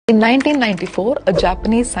In 1994, a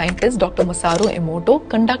Japanese scientist, Dr. Masaru Emoto,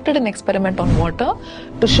 conducted an experiment on water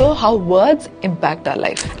to show how words impact our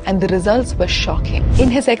life, and the results were shocking. In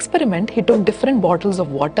his experiment, he took different bottles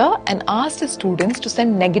of water and asked his students to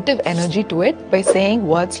send negative energy to it by saying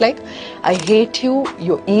words like, "I hate you,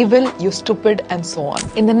 you're evil, you're stupid," and so on.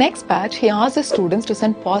 In the next batch, he asked his students to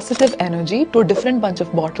send positive energy to a different bunch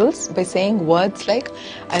of bottles by saying words like,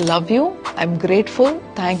 "I love you, I'm grateful,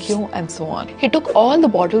 thank you," and so on. He took all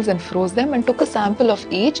the bottles and froze them and took a sample of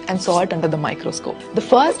each and saw it under the microscope. The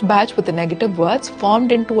first batch with the negative words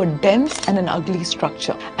formed into a dense and an ugly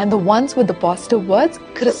structure, and the ones with the positive words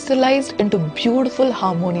crystallized into beautiful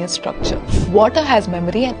harmonious structure. Water has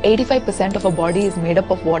memory, and 85% of a body is made up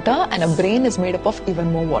of water, and a brain is made up of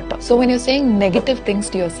even more water. So when you're saying negative things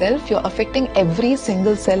to yourself, you're affecting every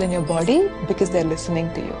single cell in your body because they're listening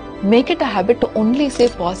to you. Make it a habit to only say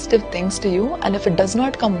positive things to you, and if it does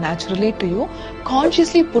not come naturally to you,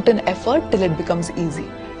 consciously put in effort till it becomes easy.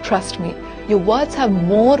 Trust me, your words have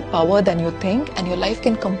more power than you think, and your life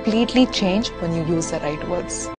can completely change when you use the right words.